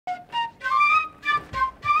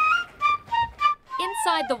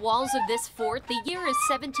Inside the walls of this fort, the year is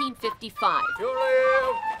 1755.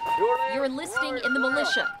 You're enlisting in the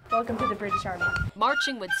militia. Welcome to the British Army.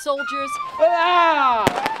 Marching with soldiers.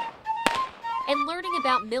 And learning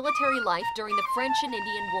about military life during the French and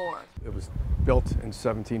Indian War. It was built in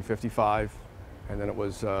 1755, and then it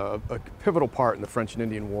was a pivotal part in the French and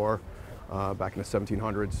Indian War back in the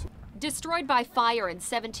 1700s. Destroyed by fire in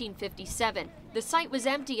 1757, the site was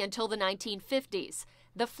empty until the 1950s.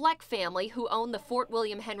 The Fleck family, who owned the Fort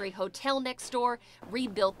William Henry Hotel next door,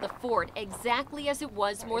 rebuilt the fort exactly as it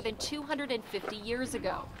was more than 250 years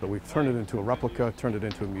ago. So we've turned it into a replica, turned it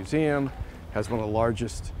into a museum, has one of the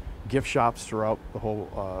largest gift shops throughout the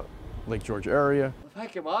whole Lake George area.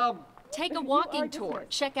 Thank you, Mom. Take a walking tour,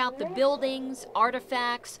 check out the buildings,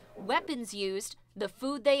 artifacts, weapons used, the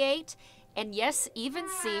food they ate, and yes, even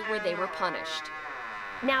see where they were punished.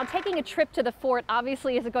 Now, taking a trip to the fort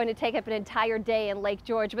obviously isn't going to take up an entire day in Lake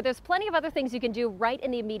George, but there's plenty of other things you can do right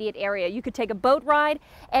in the immediate area. You could take a boat ride,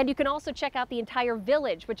 and you can also check out the entire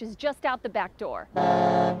village, which is just out the back door.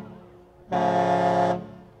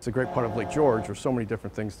 It's a great part of Lake George. There's so many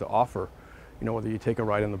different things to offer. You know, whether you take a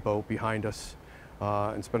ride on the boat behind us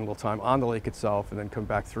and spend a little time on the lake itself and then come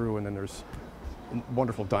back through, and then there's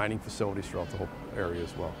wonderful dining facilities throughout the whole area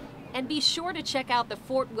as well. And be sure to check out the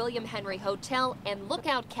Fort William Henry Hotel and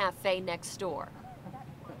Lookout Cafe next door.